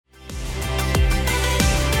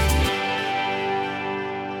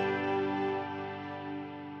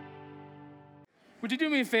would you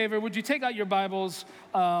do me a favor? Would you take out your Bibles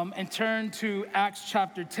and turn to Acts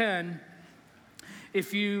chapter 10?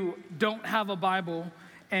 If you don't have a Bible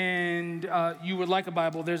and you would like a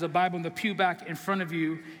Bible, there's a Bible in the pew back in front of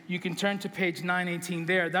you. You can turn to page 918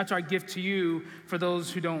 there. That's our gift to you for those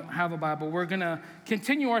who don't have a Bible. We're going to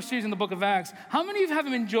continue our series in the book of Acts. How many of you have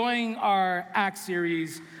been enjoying our Acts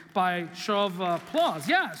series by show of applause?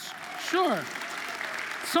 Yes, sure.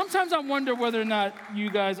 Sometimes I wonder whether or not you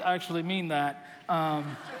guys actually mean that.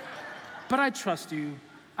 But I trust you.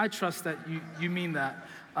 I trust that you mean that.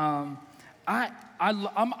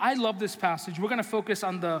 I love this passage. We're going to focus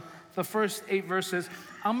on the first 8 verses.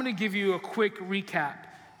 I'm going to give you a quick recap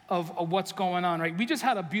of what's going on, right? We just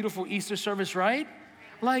had a beautiful Easter service, right?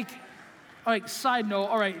 All right, side note,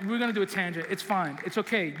 all right, we're going to do a tangent. It's fine. It's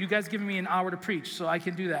okay. You guys giving me an hour to preach, so I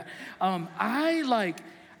can do that.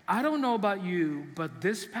 I don't know about you, but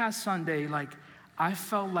this past Sunday, I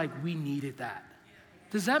felt like we needed that.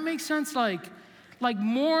 Does that make sense?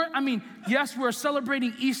 Yes, we're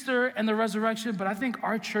celebrating Easter and the resurrection, but I think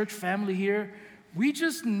our church family here, we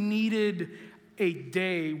just needed a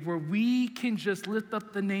day where we can just lift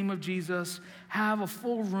up the name of Jesus, have a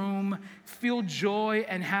full room, feel joy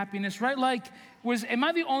and happiness, right? Am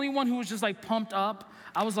I the only one who was just pumped up?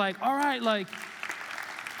 I was like, all right,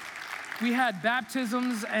 we had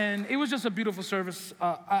baptisms and it was just a beautiful service.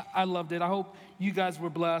 I loved it. I hope you guys were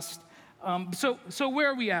blessed. So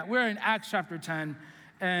where are we at? We're in Acts chapter 10,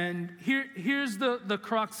 and here's the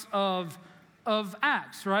crux of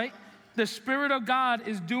Acts, right? The Spirit of God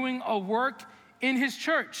is doing a work in His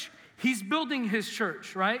church. He's building His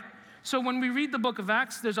church, right? So when we read the book of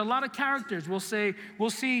Acts, there's a lot of characters. We'll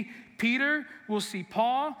see Peter, we'll see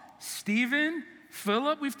Paul, Stephen,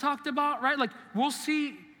 Philip we've talked about, right? We'll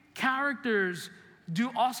see characters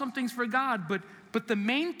do awesome things for God, but the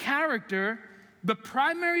main character, the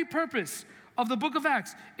primary purpose of the book of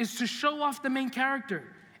Acts is to show off the main character,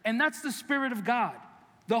 and that's the Spirit of God,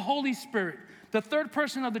 the Holy Spirit, the third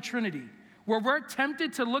person of the Trinity, where we're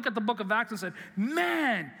tempted to look at the book of Acts and say,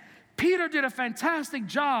 man, Peter did a fantastic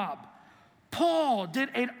job. Paul did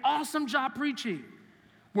an awesome job preaching.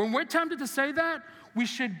 When we're tempted to say that, we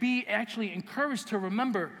should be actually encouraged to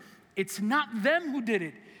remember it's not them who did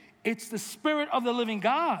it. It's the Spirit of the living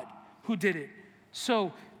God who did it.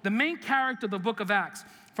 So the main character of the book of Acts,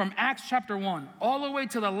 from Acts chapter 1 all the way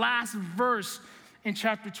to the last verse in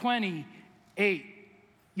chapter 28.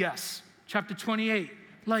 Yes, chapter 28.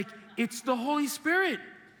 It's the Holy Spirit.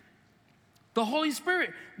 The Holy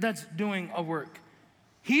Spirit that's doing a work.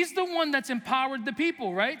 He's the one that's empowered the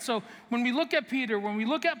people, right? So when we look at Peter, when we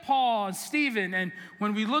look at Paul and Stephen, and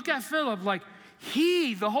when we look at Philip,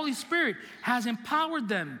 the Holy Spirit, has empowered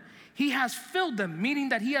them. He has filled them, meaning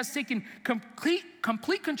that He has taken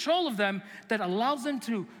complete control of them that allows them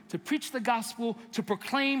to preach the gospel, to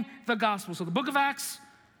proclaim the gospel. So the book of Acts,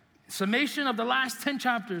 summation of the last 10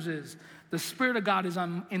 chapters is the Spirit of God is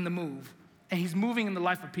in the move, and He's moving in the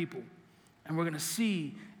life of people. And we're going to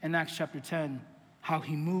see in Acts chapter 10 how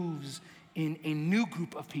He moves in a new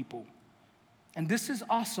group of people. And this is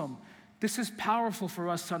awesome. This is powerful for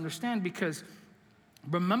us to understand because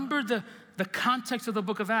remember the context of the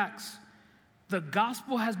book of Acts. The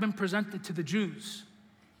gospel has been presented to the Jews.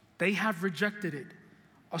 They have rejected it.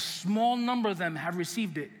 A small number of them have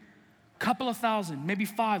received it. A couple of thousand, maybe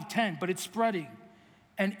 5, 10, but it's spreading.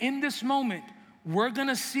 And in this moment, we're going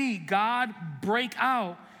to see God break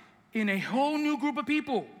out in a whole new group of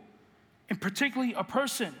people, and particularly a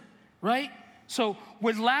person, right? So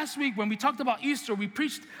with last week, when we talked about Easter, we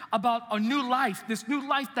preached about a new life, this new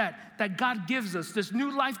life that God gives us, this new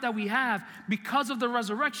life that we have because of the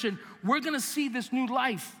resurrection. We're going to see this new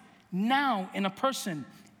life now in a person,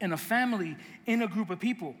 in a family, in a group of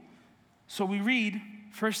people. So we read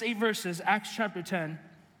first 8 verses, Acts chapter 10,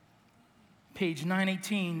 page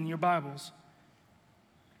 918 in your Bibles.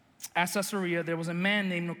 At Caesarea, there was a man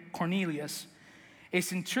named Cornelius, a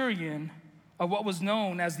centurion of what was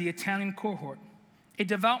known as the Italian cohort, a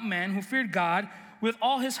devout man who feared God with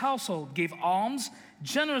all his household, gave alms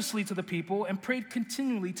generously to the people, and prayed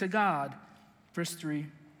continually to God. Verse 3,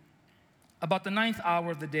 about the 9th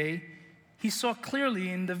hour of the day, he saw clearly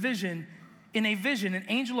in a vision, an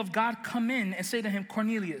angel of God come in and say to him,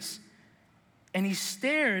 Cornelius. And he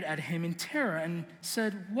stared at him in terror and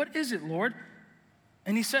said, what is it, Lord?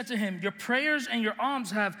 And he said to him, your prayers and your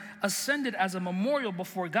alms have ascended as a memorial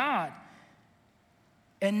before God.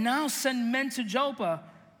 And now send men to Joppa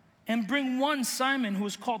and bring one Simon who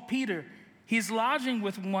is called Peter. He's lodging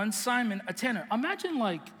with one Simon, a tanner.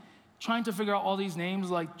 Imagine trying to figure out all these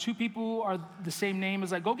names. 2 people are the same name.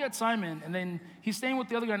 It's go get Simon. And then he's staying with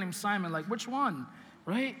the other guy named Simon. Which one,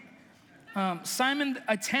 right? Simon,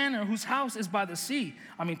 a tanner whose house is by the sea.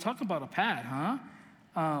 I mean, talk about a pad,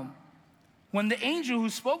 huh? When the angel who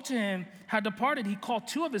spoke to him had departed, he called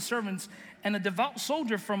 2 of his servants and a devout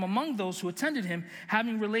soldier from among those who attended him,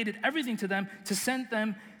 having related everything to them, to send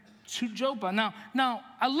them to Joppa. Now,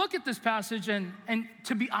 I look at this passage, and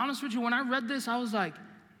to be honest with you, when I read this, I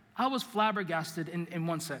was flabbergasted in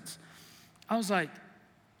one sense. I was like,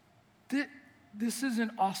 this is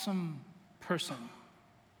an awesome person,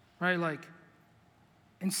 right? Like,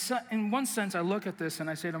 in one sense, I look at this and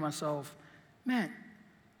I say to myself, man,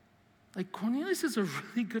 like Cornelius is a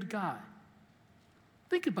really good guy.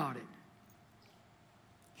 Think about it.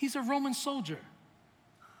 He's a Roman soldier.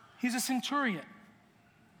 He's a centurion,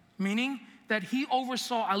 meaning that he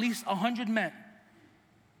oversaw at least 100 men.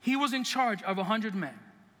 He was in charge of 100 men.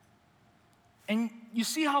 And you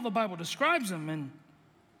see how the Bible describes him,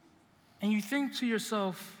 and you think to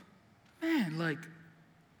yourself, man, like,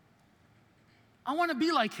 I want to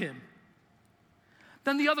be like him.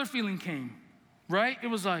 Then the other feeling came, right? It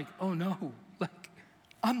was like, oh no, like,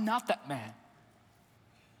 I'm not that man.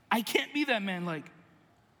 I can't be that man. Like,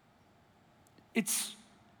 it's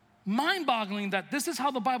mind-boggling that this is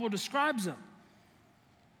how the Bible describes him.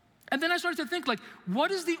 And then I started to think, like,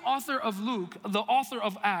 what is the author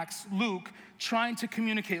of Acts, Luke, trying to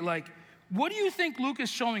communicate? Like, what do you think Luke is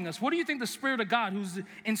showing us? What do you think the Spirit of God, who's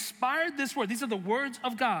inspired this word, these are the words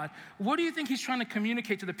of God, what do you think he's trying to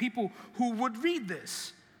communicate to the people who would read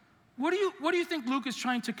this? What do you think Luke is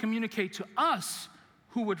trying to communicate to us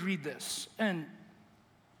who would read this? And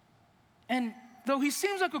though he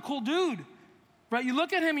seems like a cool dude, right? You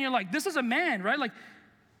look at him and you're like, this is a man, right? Like,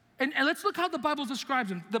 and let's look how the Bible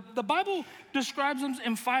describes him. The Bible describes him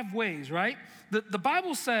in 5 ways, right? The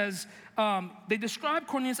Bible says they describe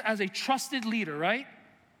Cornelius as a trusted leader, right?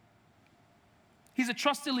 He's a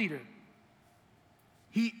trusted leader.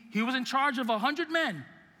 He was in charge of 100 men,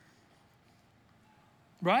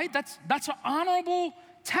 right? That's an honorable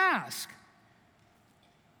task.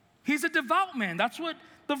 He's a devout man. That's what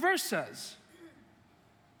the verse says.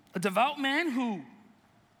 A devout man who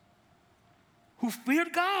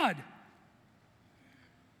feared God.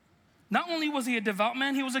 Not only was he a devout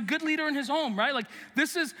man, he was a good leader in his home, right? Like,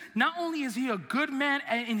 not only is he a good man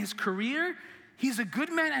in his career, he's a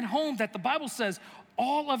good man at home that the Bible says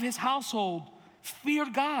all of his household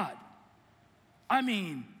feared God. I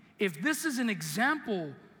mean, if this is an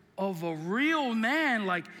example of a real man,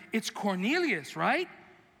 like, it's Cornelius, right?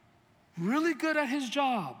 Really good at his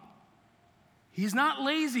job. He's not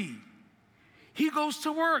lazy. He goes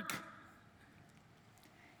to work.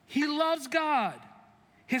 He loves God.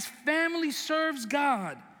 His family serves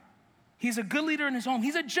God. He's a good leader in his home.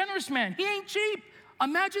 He's a generous man. He ain't cheap.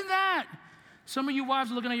 Imagine that. Some of you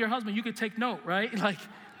wives are looking at your husband. You could take note, right?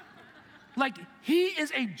 Like he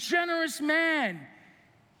is a generous man.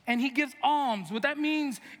 And he gives alms. What that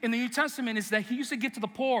means in the New Testament is that he used to give to the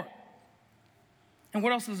poor. And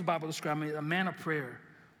what else does the Bible describe? I mean, a man of prayer.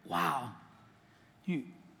 Wow.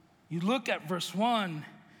 You look at verse 1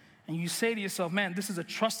 and you say to yourself, man, this is a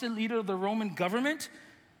trusted leader of the Roman government,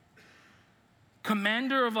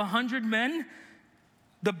 commander of 100 men,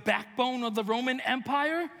 the backbone of the Roman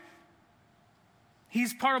Empire.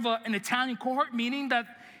 He's part of an Italian cohort, meaning that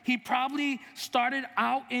he probably started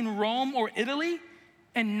out in Rome or Italy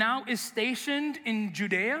and now is stationed in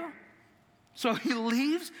Judea. So he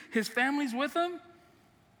leaves, his family's with him.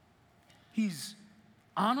 He's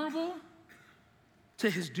honorable to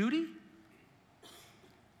his duty.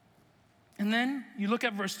 And then you look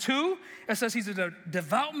at verse 2, it says he's a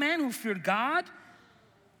devout man who feared God.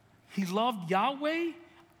 He loved Yahweh.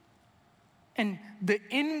 And the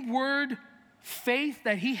inward faith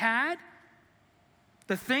that he had,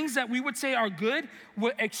 the things that we would say are good,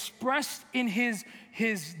 were expressed in his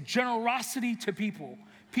generosity to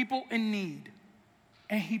people in need.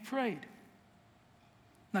 And he prayed.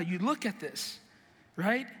 Now you look at this,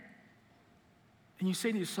 right? And you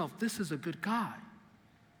say to yourself, this is a good guy.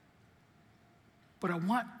 But I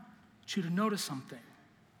want you to notice something.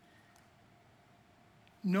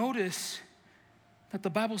 Notice that the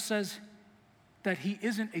Bible says that he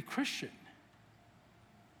isn't a Christian.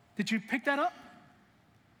 Did you pick that up?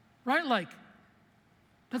 Right? Like,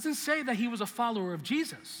 it doesn't say that he was a follower of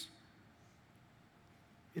Jesus.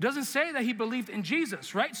 It doesn't say that he believed in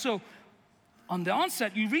Jesus, right? So on the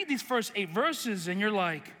onset, you read these first 8 verses and you're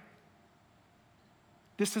like,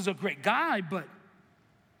 this is a great guy, but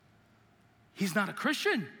he's not a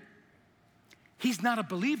Christian. He's not a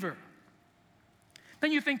believer.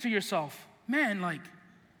 Then you think to yourself, man, like,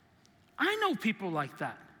 I know people like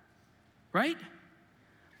that, right?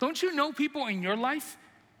 Don't you know people in your life?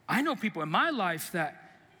 I know people in my life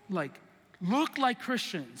that, like, look like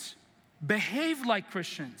Christians, behave like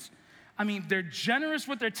Christians. I mean, they're generous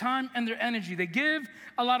with their time and their energy. They give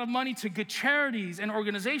a lot of money to good charities and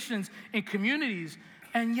organizations and communities,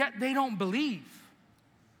 and yet they don't believe.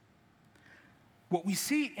 What we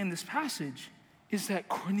see in this passage is that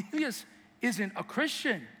Cornelius isn't a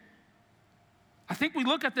Christian. I think we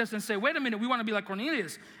look at this and say, wait a minute, we want to be like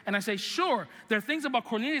Cornelius. And I say, sure, there are things about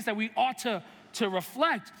Cornelius that we ought to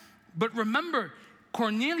reflect. But remember,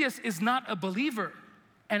 Cornelius is not a believer.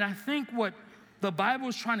 And I think what the Bible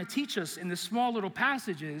is trying to teach us in this small little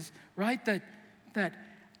passage is, right, that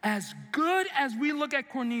as good as we look at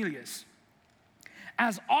Cornelius,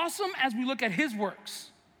 as awesome as we look at his works,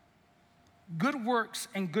 good works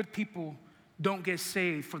and good people don't get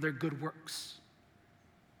saved for their good works.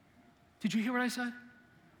 Did you hear what I said?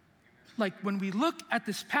 Like, when we look at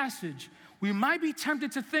this passage, we might be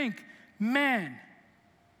tempted to think, man,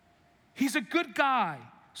 he's a good guy,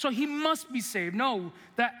 so he must be saved. No,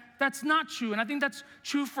 that's not true. And I think that's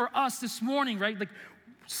true for us this morning, right? Like,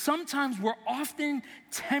 sometimes we're often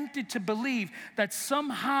tempted to believe that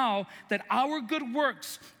somehow that our good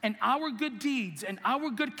works and our good deeds and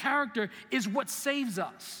our good character is what saves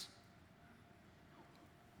us.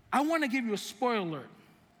 I want to give you a spoiler alert.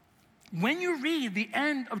 When you read the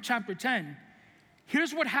end of chapter 10,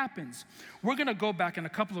 here's what happens. We're going to go back in a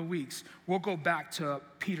couple of weeks. We'll go back to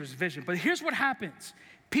Peter's vision. But here's what happens.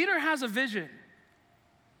 Peter has a vision.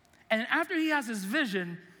 And after he has his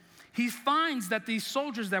vision, he finds that these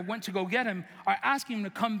soldiers that went to go get him are asking him to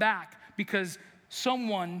come back because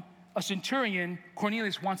someone, a centurion,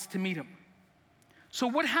 Cornelius, wants to meet him. So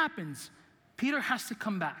what happens? Peter has to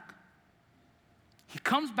come back. He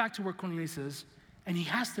comes back to where Cornelius is, and he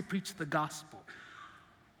has to preach the gospel.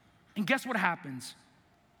 And guess what happens?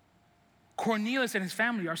 Cornelius and his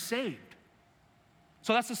family are saved.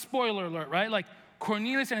 So that's a spoiler alert, right? Like,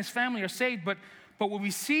 Cornelius and his family are saved, but what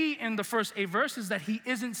we see in the first 8 verses is that he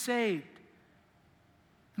isn't saved.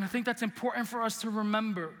 And I think that's important for us to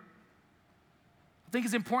remember. I think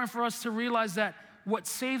it's important for us to realize that what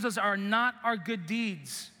saves us are not our good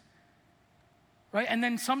deeds, right? And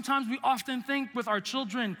then sometimes we often think with our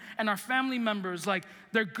children and our family members, like,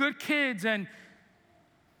 they're good kids and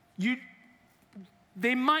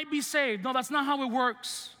they might be saved. No, that's not how it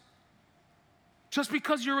works. Just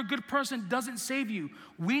because you're a good person doesn't save you.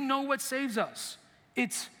 We know what saves us.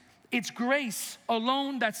 It's grace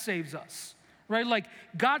alone that saves us, right? Like,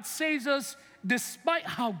 God saves us despite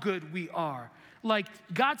how good we are. Like,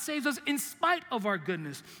 God saves us in spite of our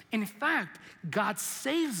goodness. In fact, God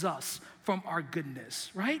saves us from our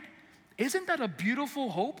goodness, right? Isn't that a beautiful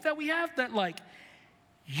hope that we have? That, like,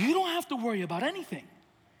 you don't have to worry about anything.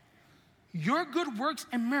 Your good works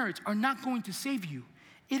and merits are not going to save you.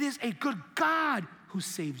 It is a good God who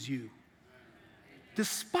saves you,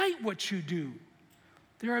 despite what you do.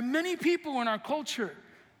 There are many people in our culture,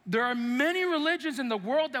 there are many religions in the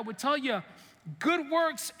world that would tell you good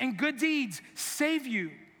works and good deeds save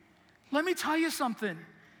you. Let me tell you something.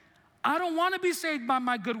 I don't want to be saved by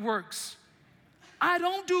my good works. I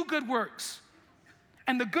don't do good works.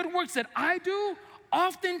 And the good works that I do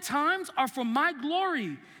oftentimes are for my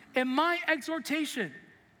glory and my exhortation.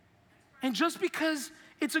 And just because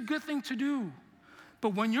it's a good thing to do.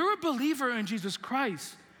 But when you're a believer in Jesus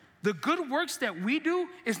Christ, the good works that we do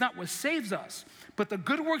is not what saves us, but the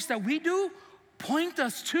good works that we do point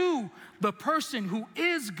us to the person who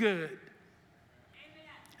is good. Amen.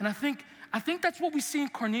 And I think that's what we see in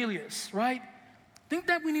Cornelius, right? I think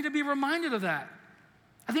that we need to be reminded of that.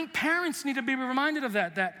 I think parents need to be reminded of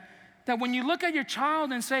that when you look at your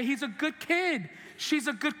child and say, he's a good kid, she's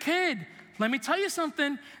a good kid, let me tell you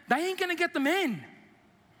something, that ain't gonna get them in.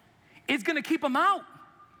 It's gonna keep them out.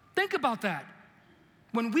 Think about that.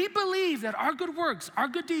 When we believe that our good works, our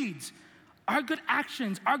good deeds, our good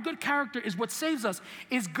actions, our good character is what saves us,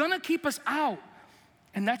 it's gonna keep us out.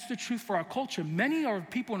 And that's the truth for our culture. Many of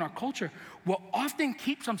people in our culture will often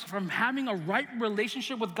keep us from having a right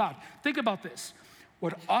relationship with God. Think about this.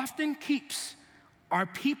 What often keeps our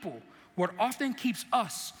people, what often keeps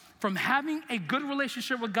us from having a good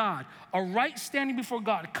relationship with God, a right standing before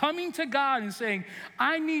God, coming to God and saying,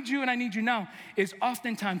 I need you and I need you now, is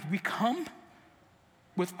oftentimes we come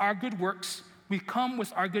with our good works, we come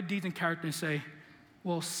with our good deeds and character and say,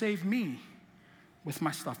 well, save me with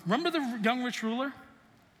my stuff. Remember the young rich ruler?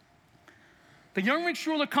 The young rich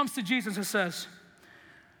ruler comes to Jesus and says,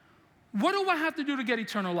 what do I have to do to get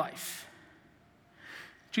eternal life?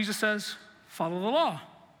 Jesus says, follow the law.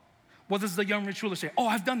 What does the young rich ruler say? Oh,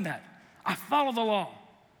 I've done that. I follow the law.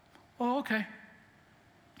 Oh, okay.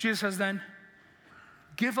 Jesus says then,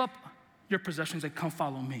 give up your possessions and come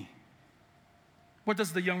follow me. what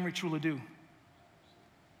does the young rich ruler do?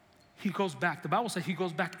 He goes back. The Bible says he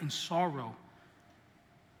goes back in sorrow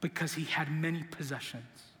because he had many possessions.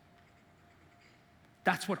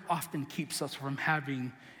 That's what often keeps us from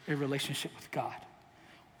having a relationship with God.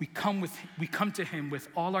 We come to him with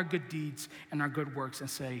all our good deeds and our good works and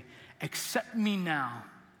say, accept me now.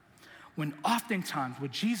 When oftentimes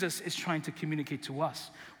what Jesus is trying to communicate to us,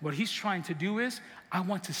 what he's trying to do is, I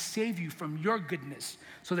want to save you from your goodness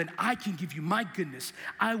so that I can give you my goodness.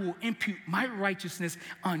 I will impute my righteousness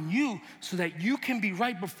on you so that you can be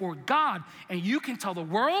right before God and you can tell the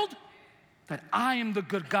world that I am the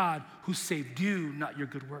good God who saved you, not your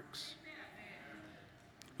good works.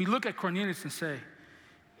 We look at Cornelius and say,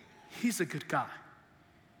 he's a good guy.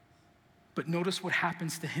 But notice what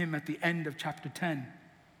happens to him at the end of chapter 10.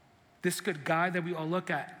 This good guy that we all look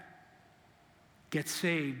at gets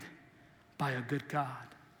saved by a good God.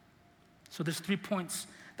 So there's 3 points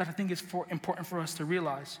that I think is important for us to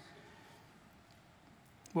realize.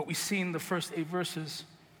 What we see in the first 8 verses.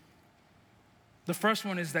 The first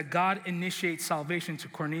one is that God initiates salvation to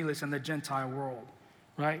Cornelius and the Gentile world,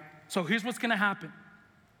 right? So here's what's gonna happen.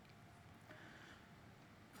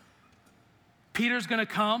 Peter's gonna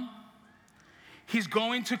come. He's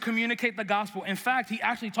going to communicate the gospel. In fact, he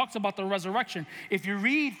actually talks about the resurrection. If you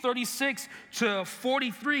read 36 to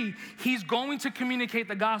 43, he's going to communicate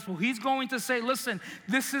the gospel. He's going to say, listen,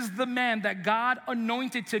 this is the man that God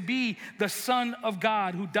anointed to be the Son of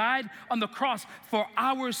God, who died on the cross for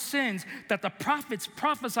our sins, that the prophets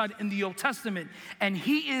prophesied in the Old Testament. And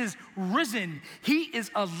he is risen, he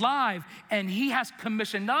is alive, and he has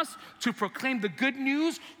commissioned us to proclaim the good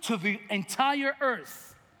news to the entire earth.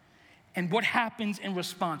 And what happens in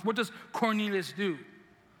response? What does Cornelius do?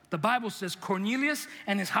 The Bible says Cornelius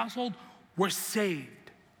and his household were saved.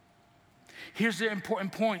 Here's the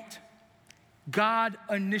important point. God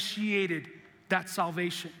initiated that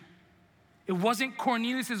salvation. It wasn't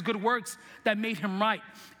Cornelius' good works that made him right.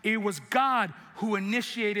 It was God who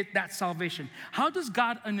initiated that salvation. How does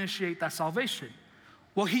God initiate that salvation?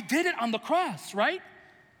 Well, he did it on the cross, right?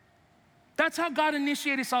 That's how God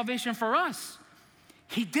initiated salvation for us.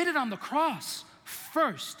 He did it on the cross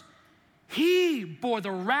first. He bore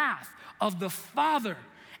the wrath of the Father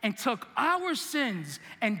and took our sins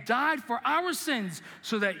and died for our sins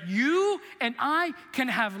so that you and I can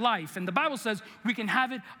have life. And the Bible says we can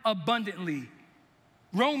have it abundantly.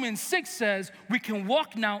 Romans 6 says we can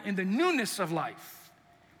walk now in the newness of life.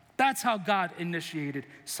 That's how God initiated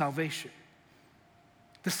salvation.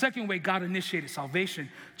 The second way God initiated salvation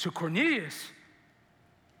to Cornelius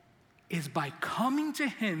is by coming to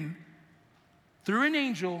him through an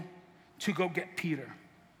angel to go get Peter.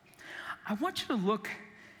 I want you to look,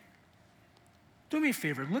 do me a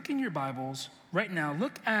favor, look in your Bibles right now.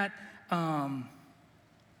 Look at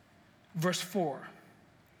verse 4.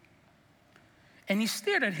 And he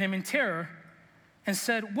stared at him in terror and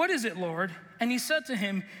said, "What is it, Lord?" And he said to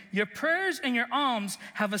him, "Your prayers and your alms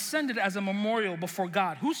have ascended as a memorial before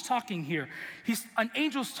God." Who's talking here? An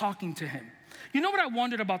angel's talking to him. You know what I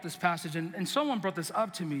wondered about this passage, and someone brought this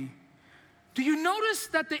up to me. Do you notice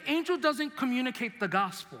that the angel doesn't communicate the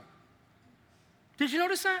gospel? Did you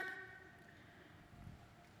notice that?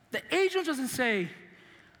 The angel doesn't say,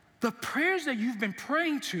 the prayers that you've been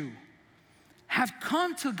praying to have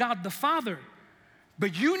come to God the Father,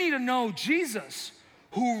 but you need to know Jesus,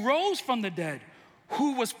 who rose from the dead,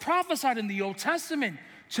 who was prophesied in the Old Testament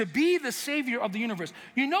to be the Savior of the universe.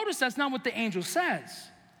 You notice that's not what the angel says.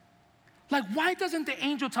 Like, why doesn't the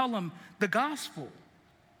angel tell him the gospel?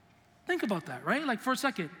 Think about that, right? Like, for a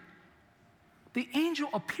second, the angel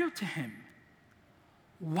appeared to him.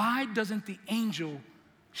 Why doesn't the angel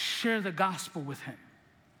share the gospel with him?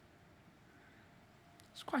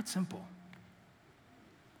 It's quite simple.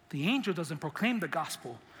 The angel doesn't proclaim the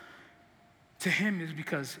gospel to him is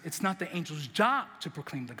because it's not the angel's job to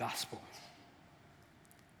proclaim the gospel.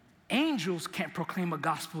 Angels can't proclaim a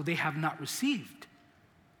gospel they have not received.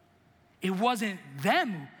 It wasn't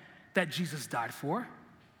them that Jesus died for.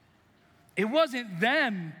 It wasn't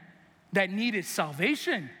them that needed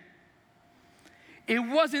salvation. It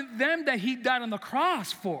wasn't them that he died on the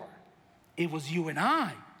cross for. It was you and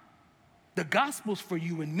I. The gospel's for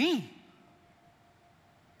you and me.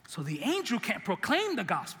 So the angel can't proclaim the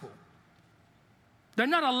gospel. They're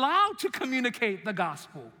not allowed to communicate the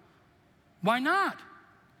gospel. Why not?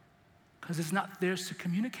 Because it's not theirs to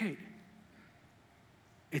communicate.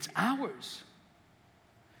 It's ours.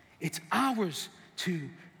 It's ours to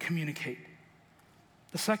communicate.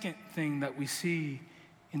 The second thing that we see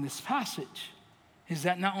in this passage is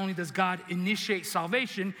that not only does God initiate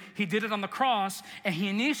salvation, he did it on the cross, and he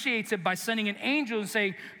initiates it by sending an angel and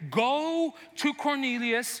saying, go to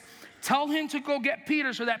Cornelius, tell him to go get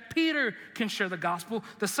Peter so that Peter can share the gospel.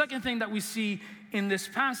 The second thing that we see in this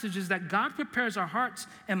passage is that God prepares our hearts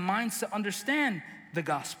and minds to understand the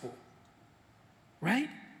gospel, right?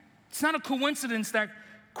 It's not a coincidence that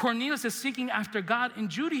Cornelius is seeking after God in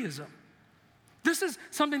Judaism. This is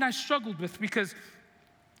something I struggled with because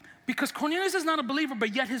Cornelius is not a believer,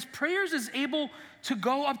 but yet his prayers is able to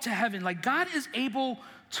go up to heaven. Like God is able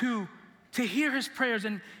to hear his prayers.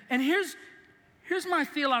 And here's my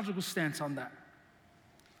theological stance on that.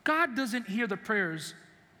 God doesn't hear the prayers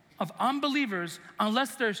of unbelievers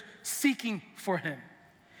unless they're seeking for him.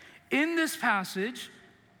 In this passage,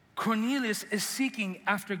 Cornelius is seeking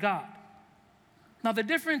after God. Now, the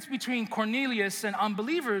difference between Cornelius and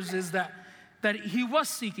unbelievers is that he was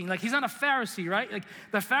seeking. Like, he's not a Pharisee, right? Like,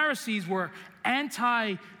 the Pharisees were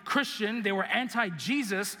anti-Christian. They were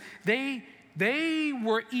anti-Jesus. They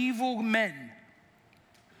were evil men.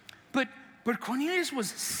 But Cornelius was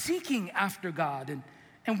seeking after God.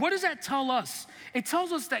 And what does that tell us? It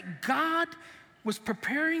tells us that God was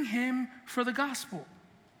preparing him for the gospel.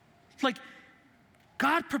 Like,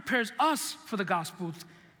 God prepares us for the gospel.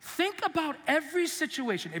 Think about every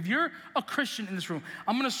situation. If you're a Christian in this room,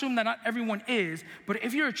 I'm going to assume that not everyone is, but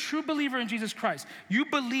if you're a true believer in Jesus Christ, you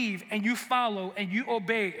believe and you follow and you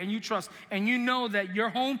obey and you trust and you know that your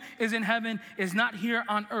home is in heaven, is not here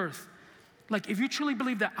on earth. Like, if you truly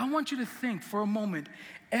believe that, I want you to think for a moment,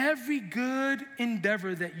 every good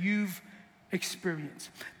endeavor that you've experienced.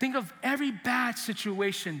 Think of every bad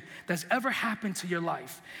situation that's ever happened to your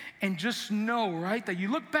life and just know, right, that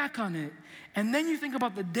you look back on it and then you think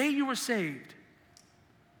about the day you were saved.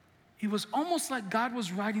 It was almost like God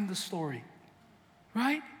was writing the story,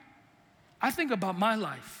 right? I think about my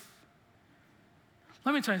life.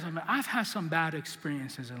 Let me tell you something. I've had some bad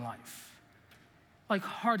experiences in life, like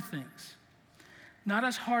hard things. Not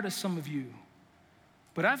as hard as some of you,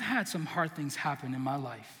 but I've had some hard things happen in my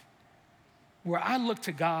life where I look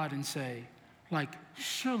to God and say, like,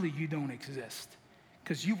 surely you don't exist,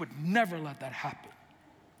 because you would never let that happen.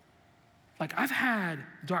 Like, I've had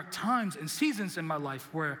dark times and seasons in my life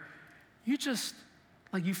where you just,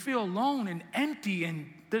 like, you feel alone and empty and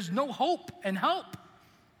there's no hope and help.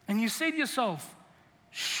 And you say to yourself,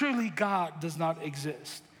 surely God does not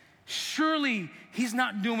exist. Surely he's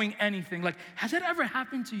not doing anything. Like, has that ever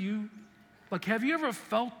happened to you? Like, have you ever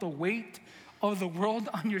felt the weight of the world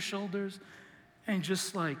on your shoulders and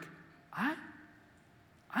just like, I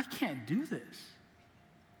can't do this?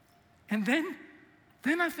 And then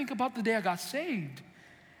I think about the day I got saved.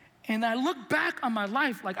 And I look back on my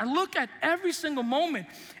life, like I look at every single moment,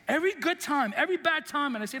 every good time, every bad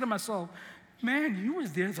time, and I say to myself, man, you were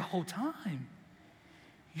there the whole time.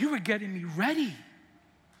 You were getting me ready.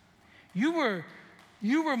 You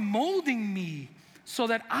were molding me so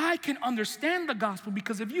that I can understand the gospel,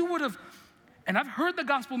 because if you would have, and I've heard the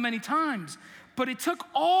gospel many times, but it took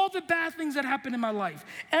all the bad things that happened in my life,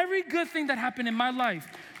 every good thing that happened in my life,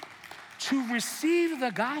 to receive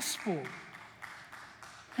the gospel.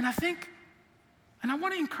 And I think, and I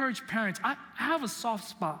want to encourage parents, I have a soft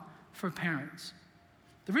spot for parents.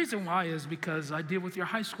 The reason why is because I deal with your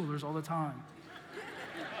high schoolers all the time.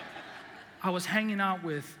 I was hanging out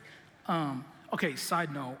with, okay,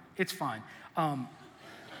 side note, it's fine.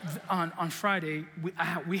 On Friday,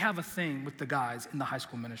 we have a thing with the guys in the high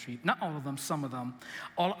school ministry. Not all of them, some of them.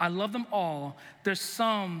 I love them all. There's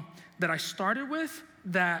some that I started with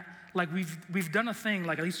that, like, we've done a thing,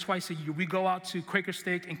 like, at least twice a year. We go out to Quaker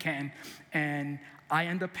Steak in Canton, and I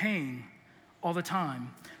end up paying all the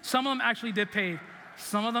time. Some of them actually did pay.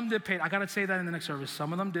 Some of them did pay. I got to say that in the next service.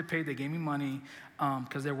 Some of them did pay. They gave me money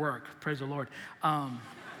because they work. Praise the Lord.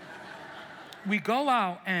 We go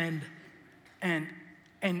out, and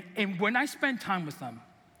when I spend time with them,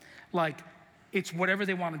 like, it's whatever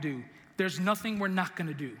they want to do. There's nothing we're not going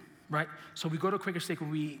to do, right? So we go to Quaker Steak,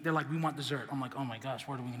 and they're like, we want dessert. I'm like, oh my gosh,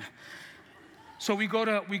 where are we going to? So we go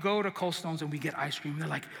to Cold Stones, and we get ice cream. They're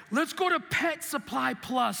like, let's go to Pet Supply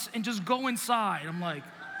Plus and just go inside. I'm like,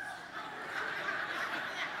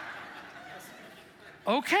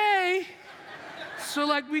 okay. So,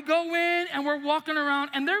 like, we go in and we're walking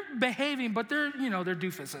around and they're behaving, but they're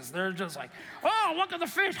doofuses. They're just like, oh, look at the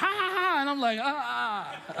fish, ha, ha, ha. And I'm like,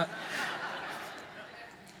 ah.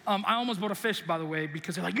 I almost bought a fish, by the way,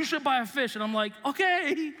 because they're like, you should buy a fish. And I'm like,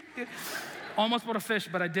 okay. Almost bought a fish,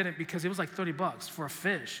 but I didn't because it was like $30 for a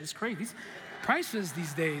fish. It's crazy. These prices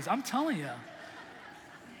these days, I'm telling you.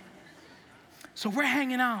 So we're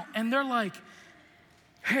hanging out and they're like,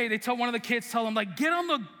 hey, they tell one of the kids, tell them, like, get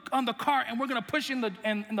on on the cart and we're gonna push in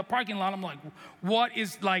the parking lot. I'm like, what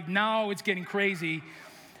is, like, now it's getting crazy.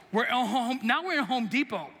 We're in Home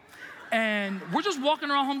Depot. And we're just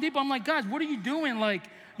walking around Home Depot. I'm like, guys, what are you doing? Like,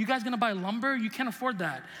 you guys gonna buy lumber? You can't afford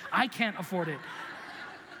that. I can't afford it.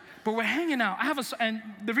 But we're hanging out. And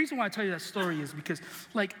the reason why I tell you that story is because,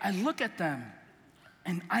 like, I look at them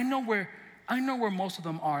and I know where most of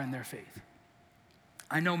them are in their faith.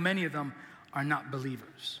 I know many of them are not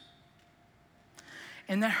believers.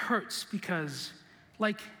 And that hurts because,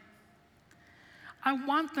 like, I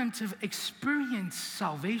want them to experience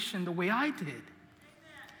salvation the way I did.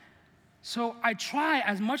 So I try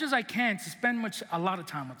as much as I can to spend a lot of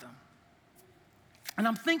time with them. And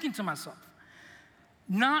I'm thinking to myself,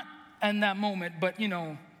 not in that moment, but,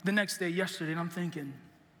 the next day, yesterday, and I'm thinking,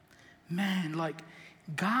 man, like,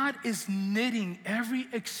 God is knitting every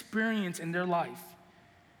experience in their life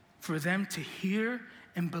for them to hear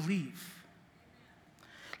and believe.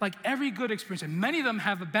 Like, every good experience, and many of them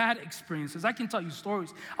have bad experiences. I can tell you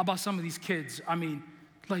stories about some of these kids. I mean,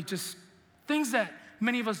 like, just things that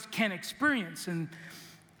many of us can't experience. And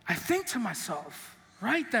I think to myself,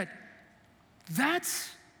 right,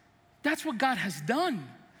 that's what God has done.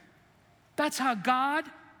 That's how God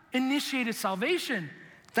initiated salvation.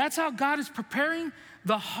 That's how God is preparing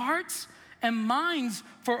the hearts and minds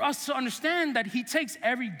for us to understand that he takes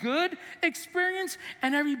every good experience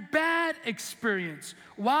and every bad experience.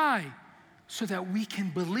 Why? So that we can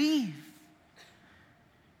believe.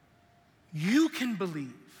 You can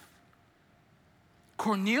believe.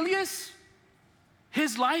 Cornelius,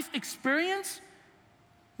 his life experience,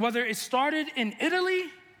 whether it started in Italy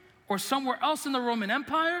or somewhere else in the Roman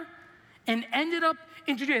Empire and ended up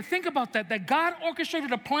in Judea. Think about that God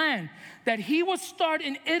orchestrated a plan that he would start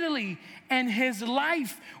in Italy and his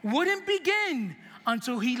life wouldn't begin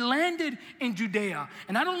until he landed in Judea.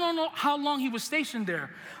 And I don't know how long he was stationed there,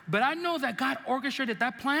 but I know that God orchestrated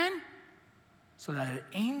that plan so that an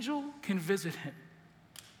angel can visit him.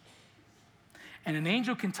 And an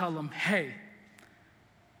angel can tell him, hey,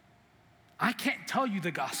 I can't tell you the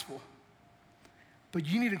gospel, but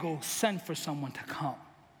you need to go send for someone to come.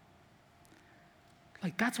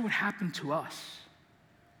 Like, that's what happened to us.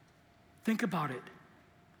 Think about it.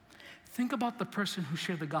 Think about the person who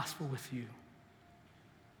shared the gospel with you.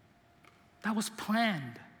 That was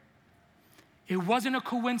planned. It wasn't a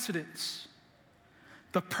coincidence.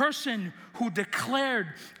 The person who declared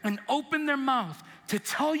and opened their mouth to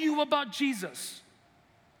tell you about Jesus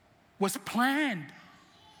was planned.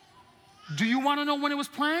 Do you want to know when it was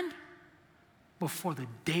planned? Before the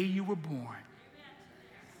day you were born.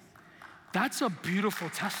 That's a beautiful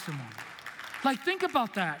testimony. Like, think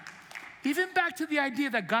about that. Even back to the idea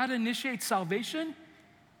that God initiates salvation,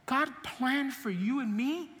 God planned for you and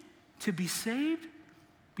me to be saved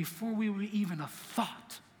before we were even a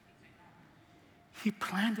thought. He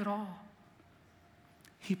planned it all.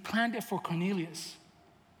 He planned it for Cornelius.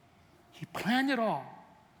 He planned it all.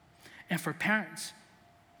 And for parents,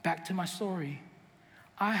 back to my story,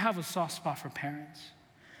 I have a soft spot for parents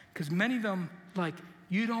because many of them, like,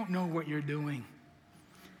 you don't know what you're doing.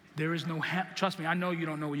 There is no, trust me, I know you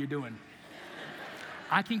don't know what you're doing.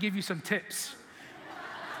 I can give you some tips.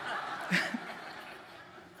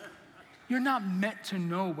 You're not meant to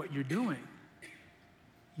know what you're doing.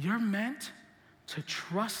 You're meant to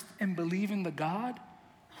trust and believe in the God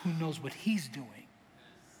who knows what he's doing.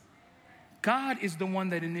 God is the one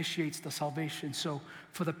that initiates the salvation. So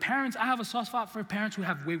for the parents, I have a soft spot for parents who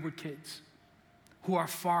have wayward kids, who are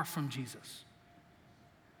far from Jesus.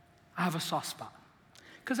 I have a soft spot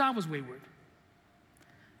because I was wayward.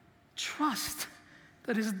 Trust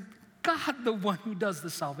that it's God the one who does the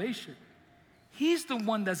salvation. He's the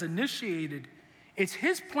one that's initiated. It's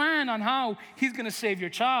his plan on how he's going to save your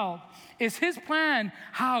child. It's his plan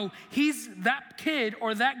how that kid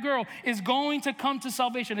or that girl is going to come to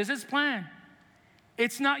salvation. It's his plan.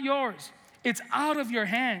 It's not yours. It's out of your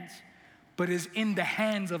hands, but is in the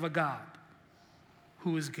hands of a God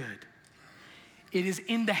who is good. It is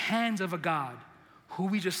in the hands of a God who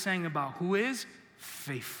we just sang about, who is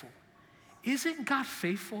faithful. Isn't God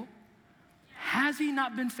faithful? Has he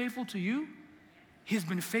not been faithful to you? He's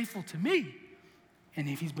been faithful to me. And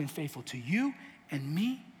if he's been faithful to you and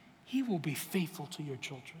me, he will be faithful to your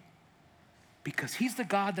children because he's the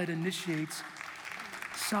God that initiates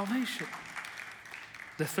salvation.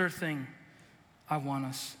 The third thing I want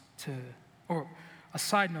us to, or a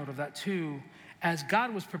side note of that too, as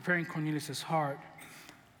God was preparing Cornelius' heart,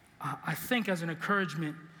 I think as an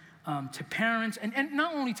encouragement to parents, and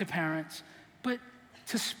not only to parents, but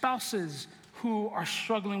to spouses who are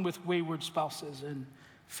struggling with wayward spouses and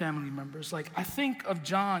family members. Like, I think of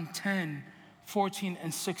John 10, 14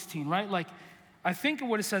 and 16, right? Like, I think of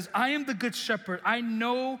what it says, I am the good shepherd. I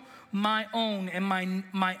know my own, and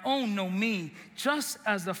my own know me, just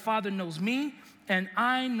as the Father knows me, and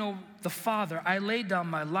I know the Father. I lay down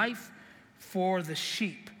my life for the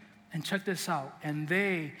sheep. And check this out.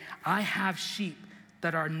 I have sheep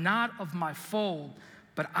that are not of my fold,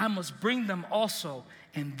 but I must bring them also,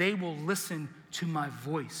 and they will listen to my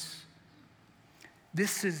voice.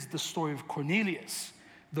 This is the story of Cornelius.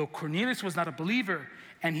 Though Cornelius was not a believer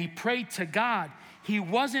and he prayed to God, he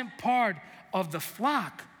wasn't part of the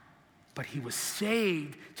flock, but he was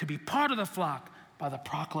saved to be part of the flock by the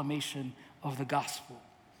proclamation of the gospel.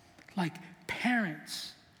 Like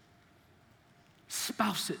parents,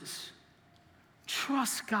 spouses,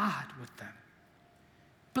 trust God with them.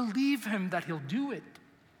 Believe him that he'll do it.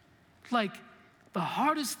 Like the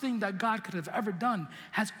hardest thing that God could have ever done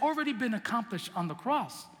has already been accomplished on the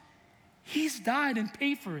cross. He's died and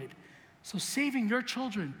paid for it. So saving your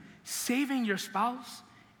children, saving your spouse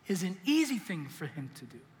is an easy thing for him to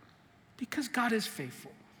do because God is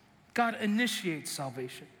faithful. God initiates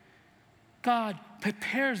salvation. God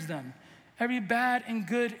prepares them. Every bad and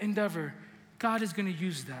good endeavor, God is going to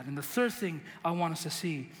use that. And the third thing I want us to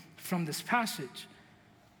see from this passage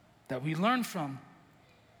that we learn from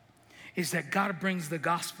is that God brings the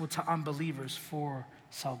gospel to unbelievers for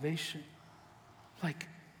salvation. Like,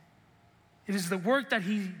 it is the work that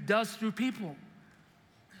he does through people.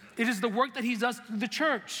 It is the work that he does through the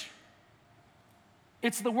church.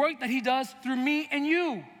 It's the work that he does through me and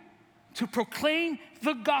you to proclaim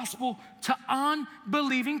the gospel to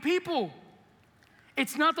unbelieving people.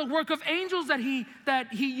 It's not the work of angels that he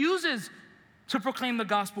uses to proclaim the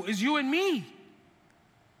gospel. It's you and me.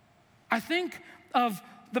 I think of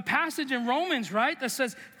the passage in Romans, right, that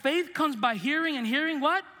says faith comes by hearing, and hearing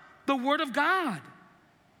what? The word of God.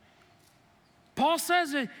 Paul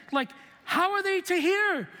says it like, how are they to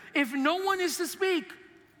hear if no one is to speak?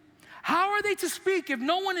 How are they to speak if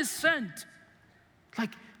no one is sent?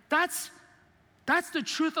 Like, that's the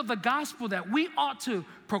truth of the gospel, that we ought to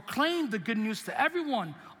proclaim the good news to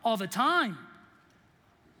everyone all the time.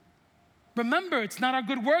 Remember, it's not our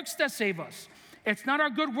good works that save us. It's not our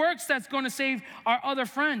good works that's going to save our other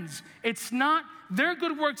friends. It's not their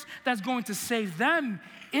good works that's going to save them.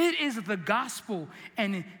 It is the gospel,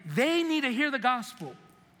 and they need to hear the gospel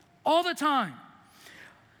all the time.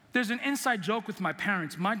 There's an inside joke with my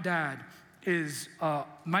parents. My dad is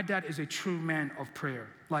a true man of prayer.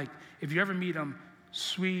 Like, if you ever meet him,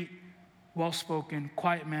 sweet, well-spoken,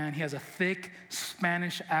 quiet man. He has a thick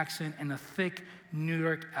Spanish accent and a thick New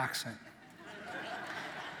York accent.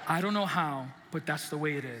 I don't know how, but that's the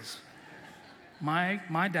way it is.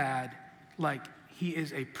 My dad, like, he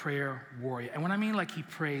is a prayer warrior. And when I mean like he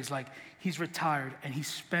prays, like he's retired and he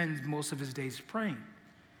spends most of his days praying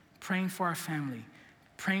for our family,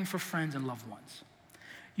 praying for friends and loved ones.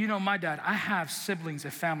 You know, my dad, I have siblings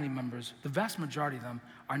and family members. The vast majority of them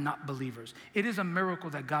are not believers. It is a miracle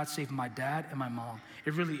that God saved my dad and my mom.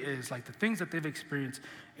 It really is. Like the things that they've experienced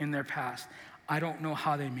in their past, I don't know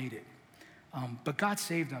how they made it. But God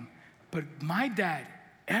saved them. But my dad,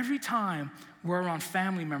 every time we're around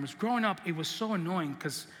family members, growing up, it was so annoying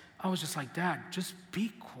because I was just like, Dad, just be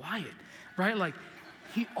quiet, right? Like,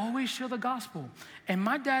 he always shared the gospel. And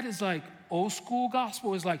my dad is like, old school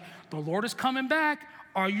gospel is like, the Lord is coming back.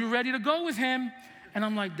 Are you ready to go with him? And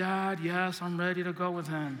I'm like, Dad, yes, I'm ready to go with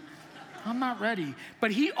him. I'm not ready.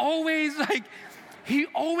 But he always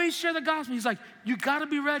shared the gospel. He's like, you gotta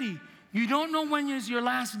be ready. You don't know when is your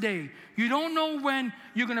last day. You don't know when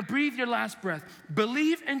you're gonna breathe your last breath.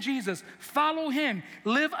 Believe in Jesus, follow him,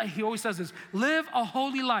 he always says this, live a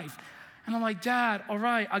holy life. And I'm like, Dad, all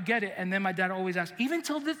right, I get it. And then my dad always asks, even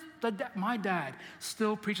till my dad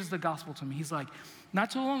still preaches the gospel to me. He's like,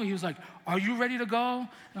 not too long ago, he was like, are you ready to go? And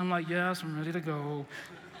I'm like, yes, I'm ready to go.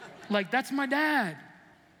 Like, that's my dad.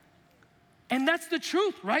 And that's the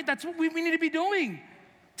truth, right? That's what we need to be doing.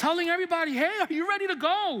 Telling everybody, hey, are you ready to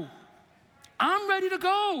go? I'm ready to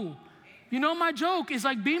go. You know, my joke is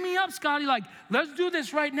like, beam me up, Scotty. Like, let's do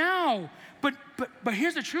this right now. But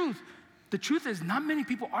here's the truth. The truth is not many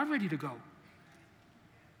people are ready to go.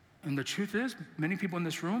 And the truth is, many people in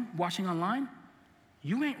this room, watching online,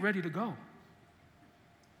 you ain't ready to go.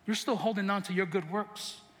 You're still holding on to your good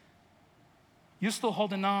works. You're still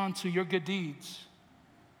holding on to your good deeds.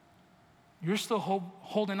 You're still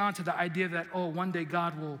holding on to the idea that, oh, one day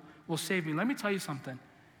God will save me. Let me tell you something.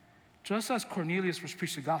 Just as Cornelius was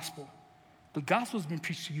preached the gospel has been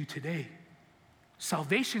preached to you today.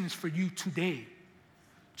 Salvation is for you today.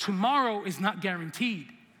 Tomorrow is not guaranteed.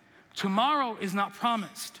 Tomorrow is not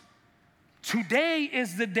promised. Today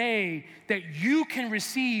is the day that you can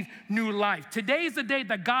receive new life. Today is the day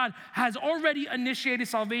that God has already initiated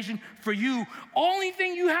salvation for you. Only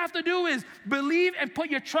thing you have to do is believe and put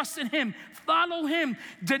your trust in Him. Follow Him.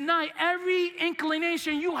 Deny every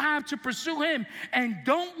inclination you have to pursue Him. And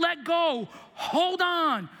don't let go. Hold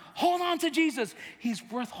on. Hold on to Jesus. He's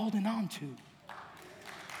worth holding on to.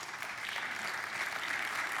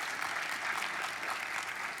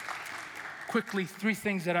 Quickly, 3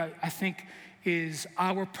 things that I think is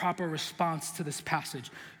our proper response to this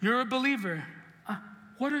passage. You're a believer.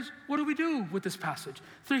 What do we do with this passage?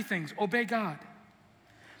 3 things. Obey God.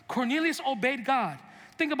 Cornelius obeyed God.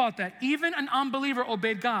 Think about that. Even an unbeliever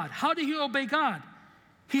obeyed God. How did he obey God?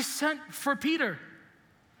 He sent for Peter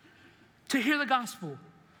to hear the gospel.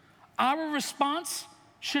 Our response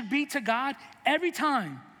should be to God every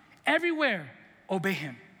time, everywhere. Obey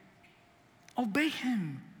Him. Obey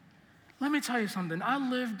Him. Let me tell you something.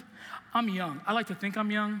 I'm young. I like to think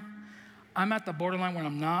I'm young. I'm at the borderline when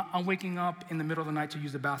I'm not. I'm waking up in the middle of the night to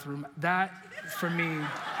use the bathroom. That, for me,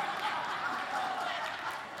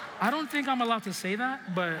 I don't think I'm allowed to say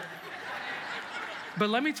that, but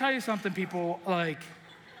let me tell you something, people. Like,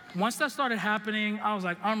 once that started happening, I was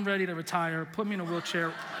like, I'm ready to retire. Put me in a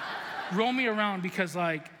wheelchair. Roll me around because,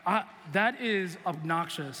 like, that is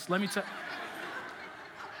obnoxious. Let me tell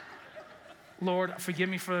Lord, forgive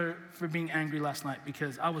me for being angry last night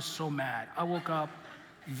because I was so mad. I woke up.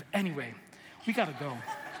 Anyway, we got to go.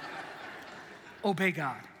 Obey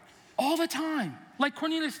God all the time, like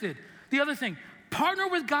Cornelius did. The other thing, partner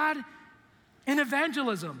with God in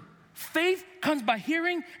evangelism. Faith comes by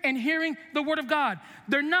hearing and hearing the word of God.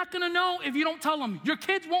 They're not going to know if you don't tell them. Your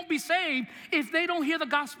kids won't be saved if they don't hear the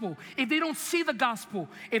gospel, if they don't see the gospel,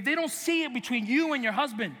 if they don't see it between you and your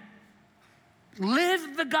husband.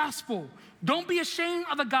 Live the gospel. Don't be ashamed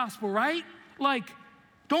of the gospel, right? Like,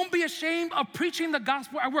 don't be ashamed of preaching the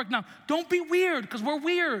gospel at work. Now, don't be weird, because we're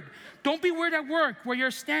weird. Don't be weird at work where you're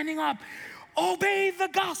standing up. Obey the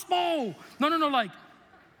gospel. No,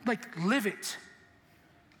 like live it.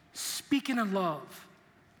 Speak it in love.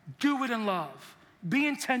 Do it in love. Be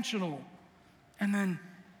intentional. And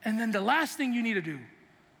then the last thing you need to do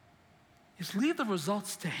is leave the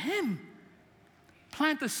results to Him.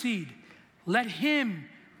 Plant the seed. Let Him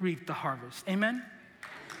reap the harvest. Amen?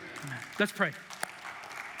 Amen. Let's pray.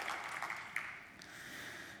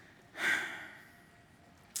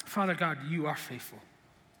 Father God, you are faithful.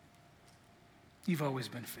 You've always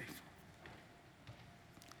been faithful.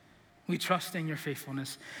 We trust in your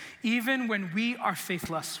faithfulness. Even when we are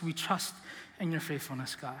faithless, we trust in your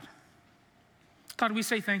faithfulness, God. God, we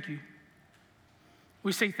say thank you.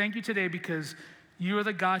 We say thank you today because you are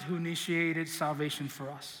the God who initiated salvation for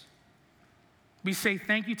us. We say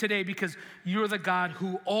thank you today because you're the God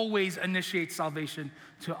who always initiates salvation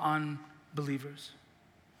to unbelievers.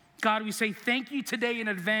 God, we say thank you today in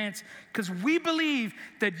advance because we believe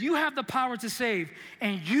that you have the power to save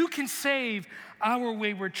and you can save our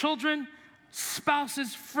wayward children,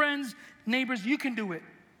 spouses, friends, neighbors. You can do it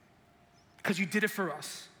because you did it for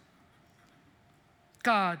us.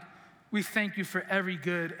 God, we thank you for every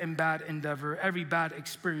good and bad endeavor, every bad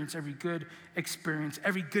experience, every good experience,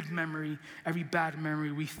 every good memory, every bad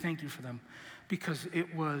memory. We thank you for them because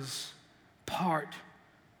it was part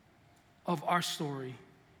of our story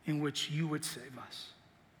in which you would save us.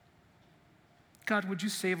 God, would you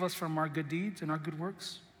save us from our good deeds and our good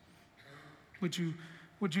works? Would you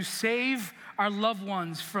save our loved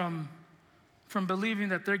ones from believing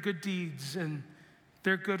that their good deeds and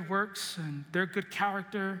their good works and their good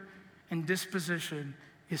character and disposition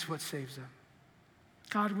is what saves them?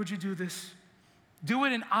 God, would you do this? Do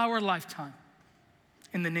it in our lifetime.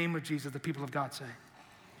 In the name of Jesus, the people of God say.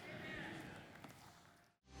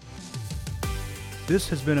 This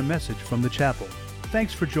has been a message from the chapel.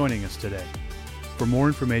 Thanks for joining us today. For more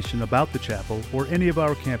information about the chapel or any of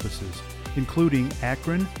our campuses, including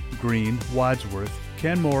Akron, Greene, Wadsworth,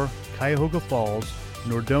 Kenmore, Cuyahoga Falls,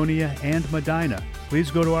 Nordonia, and Medina,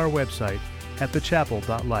 please go to our website at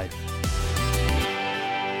thechapel.life.